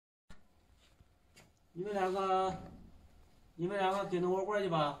你们两个跟着我玩去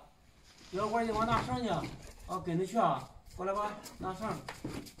吧。要玩去，我拿绳去。啊，跟着去啊！过来吧，拿绳。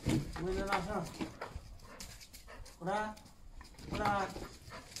我给你拿绳。过来，过来，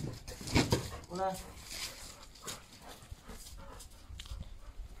过来。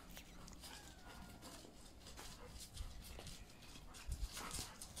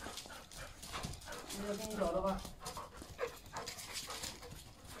这个给你找着吧。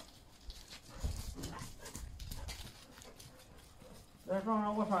来，壮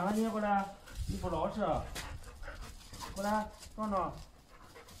壮，我拴上你，过来，你不老实。过来，壮壮，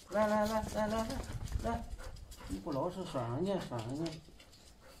来，你不老实，拴上去。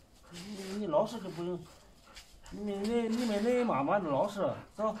你老实就不用，你们那妈妈的老实，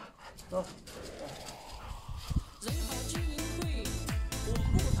走。人好经营贵，我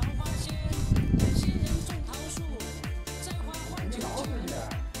不常发现，年轻人种桃树，在花花酒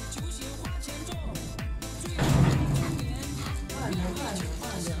酒花钱种，最后一年，慢点。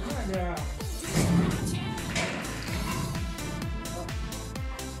过来，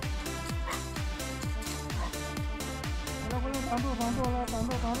挡住了，挡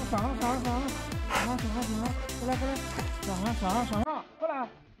住，上上，过来，上，过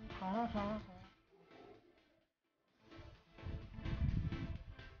来，上。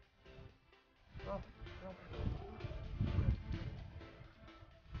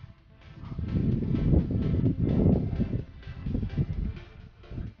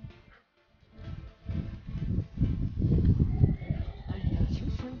哎呀，就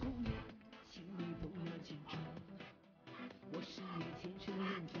像姑娘，心里不要紧张。我是你天生人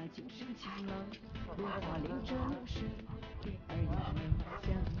家就是情郎，落花连着流水，蝶儿呀没花香。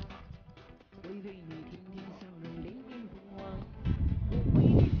会对你天天笑容恋恋不忘，我为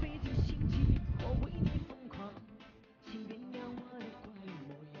你费尽心机，我为你疯狂，请原谅我的怪模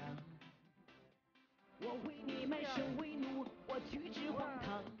样。我为你卖身为奴，我举止荒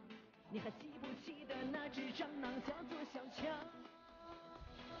唐，你还记不记得那只蟑螂叫做小强？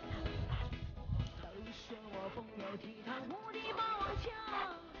都说我风流倜傥，无敌霸王枪，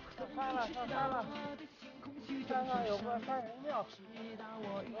都知道我的心空虚中受伤，直到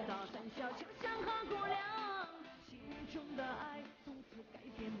我遇到三小强像个姑娘，心中的爱从此改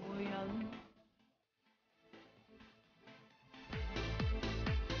变模样。